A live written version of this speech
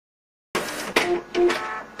So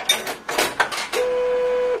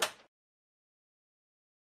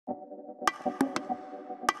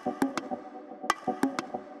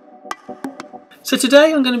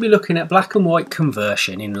today I'm going to be looking at black and white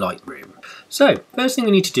conversion in Lightroom. So first thing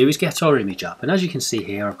we need to do is get our image up, and as you can see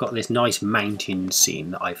here I've got this nice mountain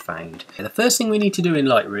scene that I found. The first thing we need to do in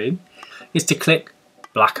Lightroom is to click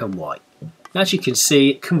black and white. As you can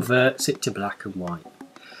see, it converts it to black and white.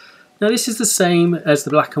 Now this is the same as the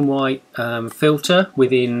black and white filter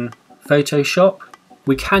within Photoshop.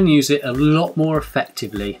 We can use it a lot more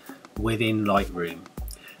effectively within Lightroom.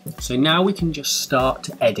 So now we can just start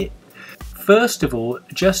to edit. First of all,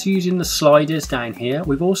 just using the sliders down here,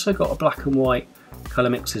 we've also got a black and white colour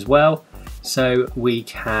mix as well, so we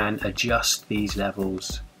can adjust these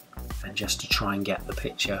levels and just to try and get the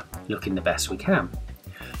picture looking the best we can.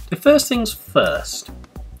 The first things first,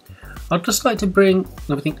 I'd just like to bring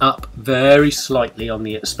everything up very slightly on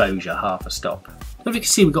the exposure, half a stop. As you can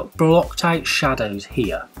see, we've got blocked out shadows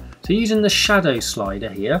here. So using the shadow slider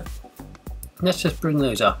here, let's just bring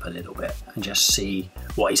those up a little bit and just see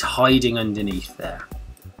what is hiding underneath there.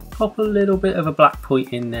 Pop a little bit of a black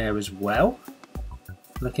point in there as well.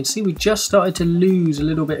 And I can see we just started to lose a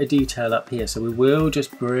little bit of detail up here, so we will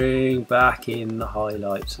just bring back in the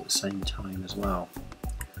highlights at the same time as well.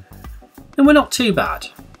 And we're not too bad.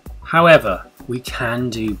 However, we can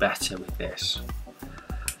do better with this.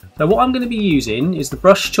 So what I'm going to be using is the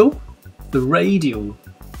brush tool, the radial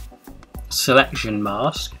selection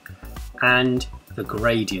mask, and the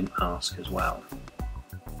gradient mask as well.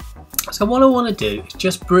 So what I want to do is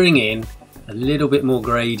just bring in a little bit more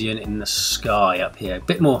gradient in the sky up here, a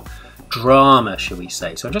bit more drama, shall we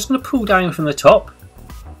say. So I'm just going to pull down from the top,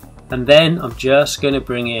 and then I'm just going to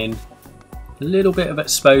bring in a little bit of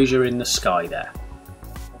exposure in the sky there.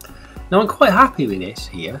 Now I'm quite happy with this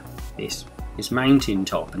here, this mountain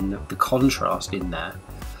top and the contrast in there,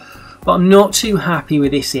 but I'm not too happy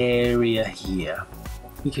with this area here.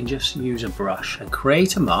 We can just use a brush and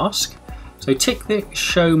create a mask. So tick the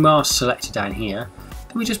show mask selector down here,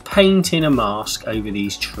 then we just paint in a mask over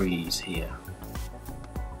these trees here.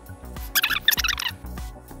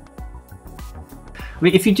 I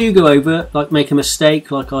mean, if you do go over, like make a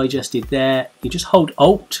mistake like I just did there, you just hold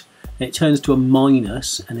Alt and it turns to a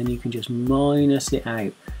minus, and then you can just minus it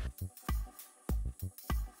out.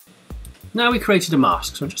 Now we created a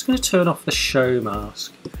mask, so I'm just going to turn off the show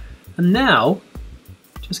mask. And now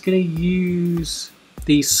just going to use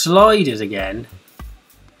these sliders again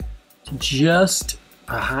to just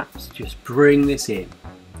perhaps just bring this in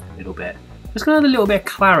a little bit. Just going to add a little bit of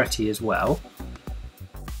clarity as well.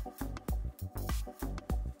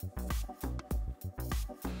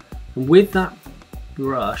 And with that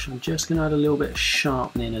brush, I'm just going to add a little bit of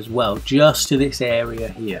sharpening as well, just to this area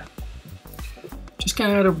here. Just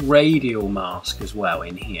going to add a radial mask as well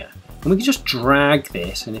in here. And we can just drag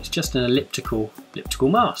this, and it's just an elliptical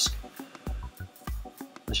mask.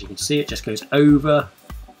 As you can see, it just goes over,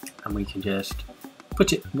 and we can just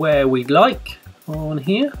put it where we'd like on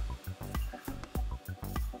here.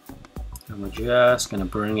 And we're just going to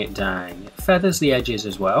bring it down. It feathers the edges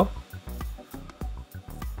as well.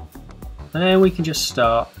 And then we can just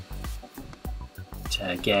start to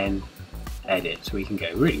again edit. So we can go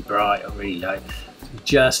really bright or really light. So we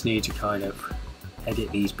just need to kind of edit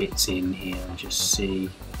these bits in here and just see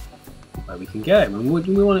where we can go. And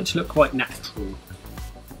we want it to look quite natural.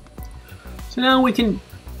 So now we can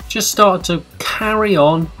just start to carry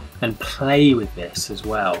on and play with this as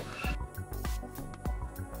well.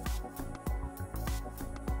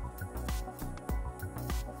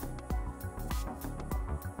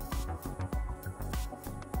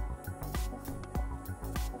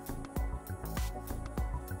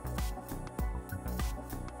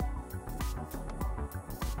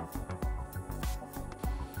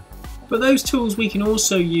 But those tools we can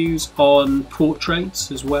also use on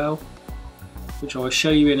portraits as well, which I will show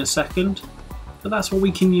you in a second. But that's what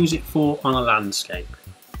we can use it for on a landscape.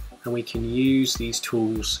 And we can use these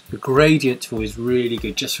tools. The gradient tool is really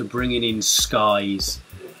good just for bringing in skies.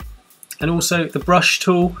 And also the brush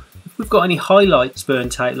tool, if we've got any highlights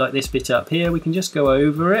burnt out like this bit up here, we can just go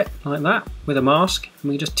over it like that with a mask.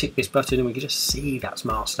 And we can just tick this button and we can just see that's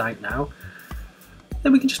masked out now.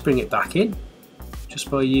 Then we can just bring it back in, just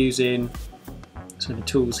by using some of the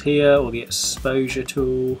tools here, or the exposure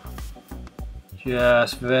tool.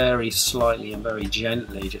 Just very slightly and very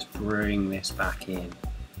gently just bring this back in.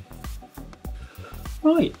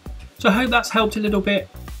 Right, so I hope that's helped a little bit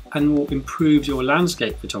and will improve your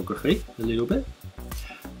landscape photography a little bit.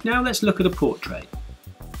 Now let's look at a portrait.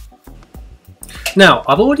 Now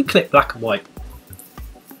I've already clicked black and white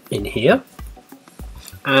in here,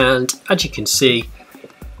 And as you can see,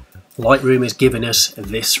 Lightroom has given us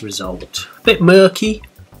this result. A bit murky,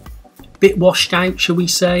 a bit washed out, shall we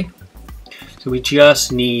say. So we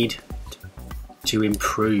just need to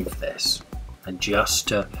improve this and just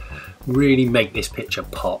to really make this picture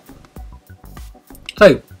pop.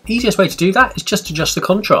 So the easiest way to do that is just adjust the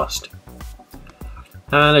contrast.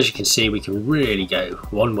 And as you can see, we can really go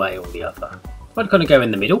one way or the other. I'd kind of go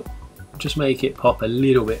in the middle, just make it pop a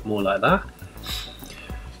little bit more like that.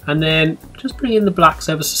 And then just bring in the blacks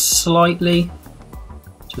ever so slightly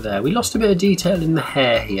to there. We lost a bit of detail in the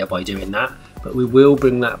hair here by doing that, but we will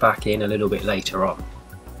bring that back in a little bit later on.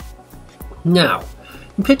 Now,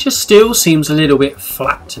 the picture still seems a little bit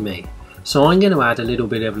flat to me, so I'm going to add a little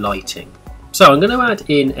bit of lighting. So I'm going to add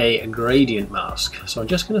in a gradient mask. So I'm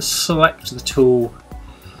just going to select the tool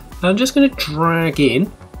and I'm just going to drag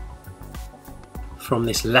in from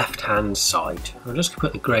this left hand side. I'm just going to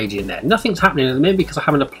put the gradient there. Nothing's happening at the minute because I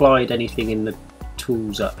haven't applied anything in the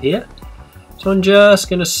tools up here. So I'm just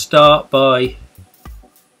going to start by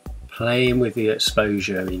playing with the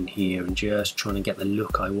exposure in here and just trying to get the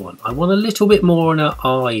look I want. I want a little bit more on her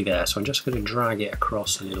eye there, so I'm just going to drag it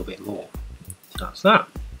across a little bit more. That's that.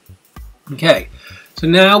 Okay, so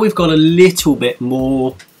now we've got a little bit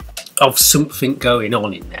more of something going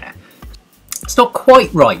on in there. It's not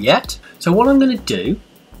quite right yet, so what I'm going to do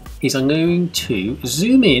is I'm going to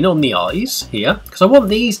zoom in on the eyes here because I want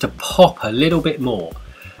these to pop a little bit more.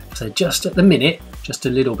 So just at the minute, just a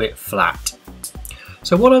little bit flat.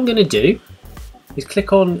 So what I'm going to do is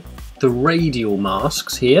click on the radial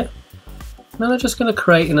masks here, and then I'm just going to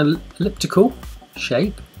create an elliptical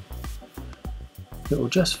shape that will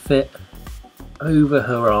just fit over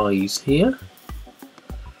her eyes here.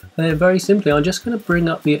 And then very simply, I'm just going to bring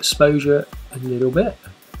up the exposure a little bit,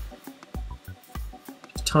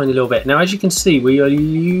 just a tiny little bit. Now, as you can see, we are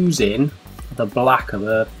using the black of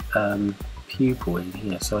a pupil in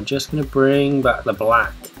here, so I'm just going to bring back the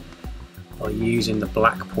black by using the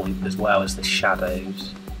black point as well as the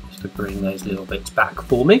shadows, just to bring those little bits back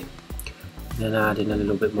for me. And then add in a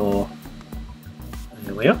little bit more,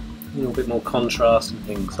 there we are, a little bit more contrast and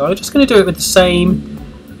things. So I'm just going to do it with the same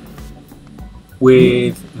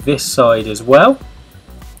with this side as well.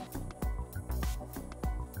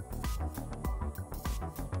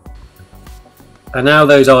 And now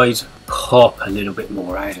those eyes pop a little bit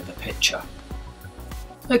more out of the picture.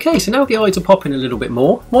 Okay, so now the eyes are popping a little bit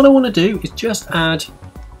more. What I want to do is just add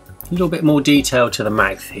a little bit more detail to the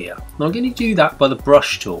mouth here. And I'm going to do that by the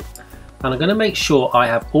brush tool. And I'm going to make sure I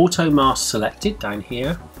have auto mask selected down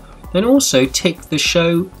here. Then also tick the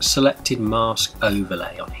show selected mask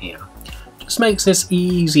overlay on here. Just makes this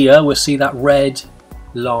easier. We'll see that red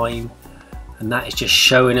line, and that is just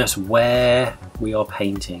showing us where we are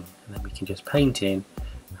painting. And then we can just paint in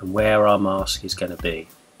and where our mask is going to be.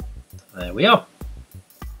 So there we are.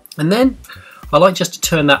 And then I like just to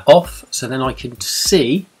turn that off so then I can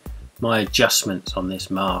see my adjustments on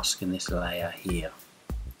this mask and this layer here.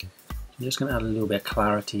 I'm just going to add a little bit of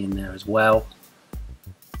clarity in there as well,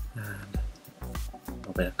 and a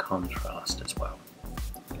little bit of contrast as well.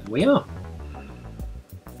 There we are.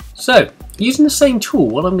 So using the same tool,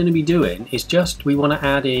 what I'm going to be doing is just, we want to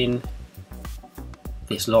add in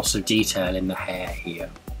this loss of detail in the hair here.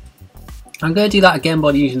 I'm going to do that again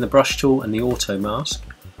by using the brush tool and the auto mask.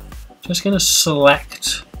 Just going to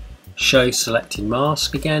select show selected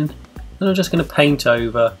mask again, and I'm just going to paint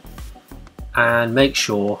over and make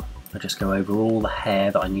sure I just go over all the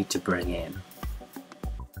hair that I need to bring in.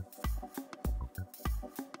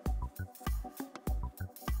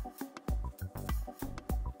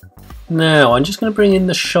 Now I'm just going to bring in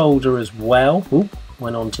the shoulder as well. Ooh,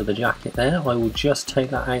 went onto the jacket there. I will just take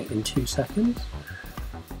that out in 2 seconds.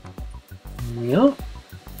 There we are.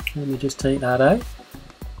 Let me just take that out.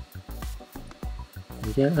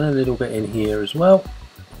 And a little bit in here as well.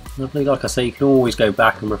 Lovely. Like I say, you can always go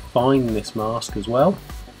back and refine this mask as well.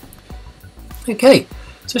 Okay,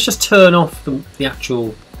 so let's just turn off the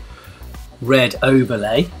actual red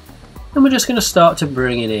overlay, and we're just going to start to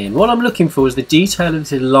bring it in. What I'm looking for is the detail of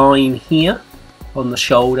the line here on the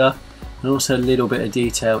shoulder, and also a little bit of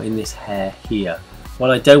detail in this hair here.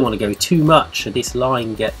 Well, I don't want to go too much, so this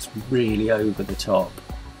line gets really over the top.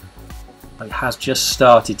 It has just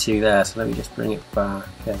started to there, so let me just bring it back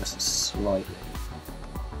ever so slightly.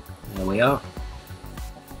 There we are.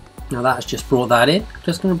 Now that's just brought that in.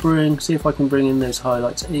 Just going to see if I can bring in those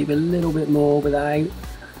highlights even a little bit more without.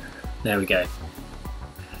 There we go.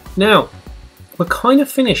 Now we're kind of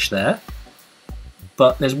finished there,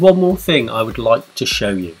 but there's one more thing I would like to show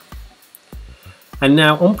you. And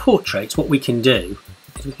now on portraits, what we can do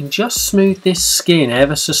is we can just smooth this skin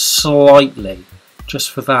ever so slightly, just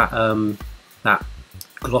for that that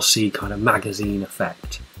glossy kind of magazine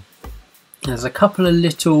effect. There's a couple of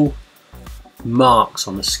little marks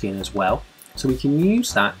on the skin as well, so we can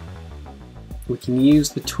use that. We can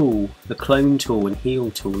use the tool, the clone tool and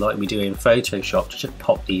heal tool, like we do in Photoshop, to just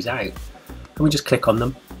pop these out, and we just click on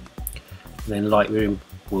them, and then Lightroom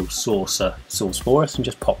will source for us and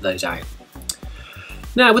just pop those out.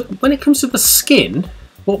 Now, when it comes to the skin,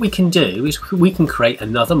 what we can do is we can create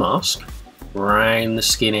another mask around the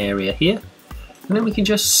skin area here, and then we can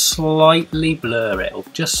just slightly blur it, or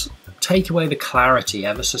just take away the clarity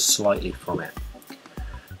ever so slightly from it.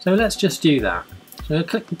 So let's just do that. So I'll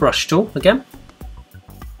click the brush tool again,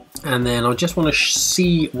 and then I just want to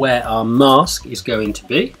see where our mask is going to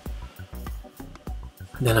be,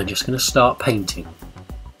 and then I'm just going to start painting.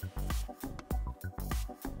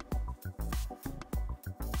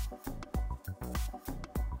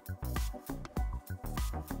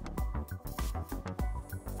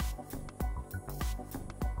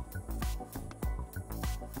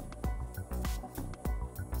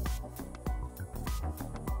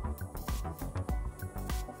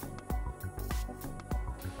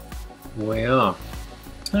 We are.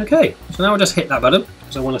 Okay, so now I'll just hit that button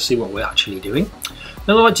because I want to see what we're actually doing.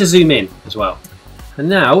 Then I like to zoom in as well. And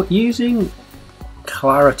now, using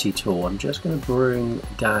clarity tool, I'm just going to bring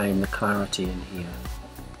down the clarity in here.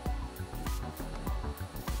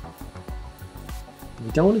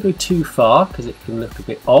 We don't want to go too far because it can look a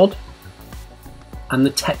bit odd. And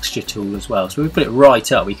the texture tool as well. So if we put it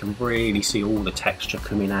right up, we can really see all the texture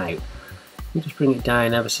coming out. If we just bring it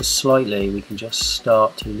down ever so slightly, we can just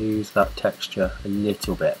start to lose that texture a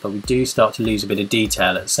little bit, but we do start to lose a bit of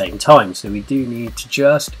detail at the same time, so we do need to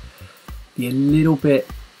just be a little bit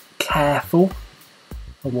careful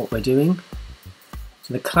on what we're doing.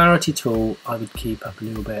 So the clarity tool I would keep up a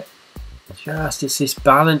little bit. Just, it's this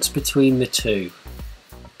balance between the two.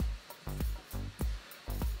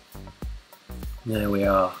 There we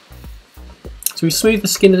are. So we smooth the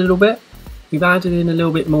skin a little bit. We've added in a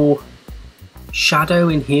little bit more shadow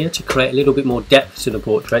in here to create a little bit more depth to the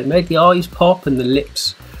portrait. Made the eyes pop and the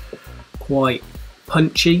lips quite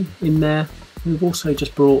punchy in there. We've also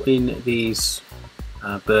just brought in these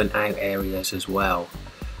burnt out areas as well.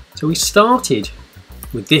 So we started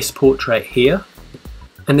with this portrait here,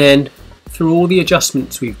 and then through all the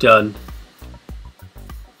adjustments we've done,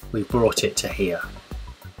 we've brought it to here.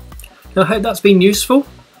 Now, I hope that's been useful,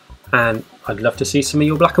 and I'd love to see some of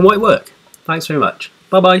your black and white work. Thanks very much.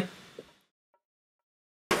 Bye bye.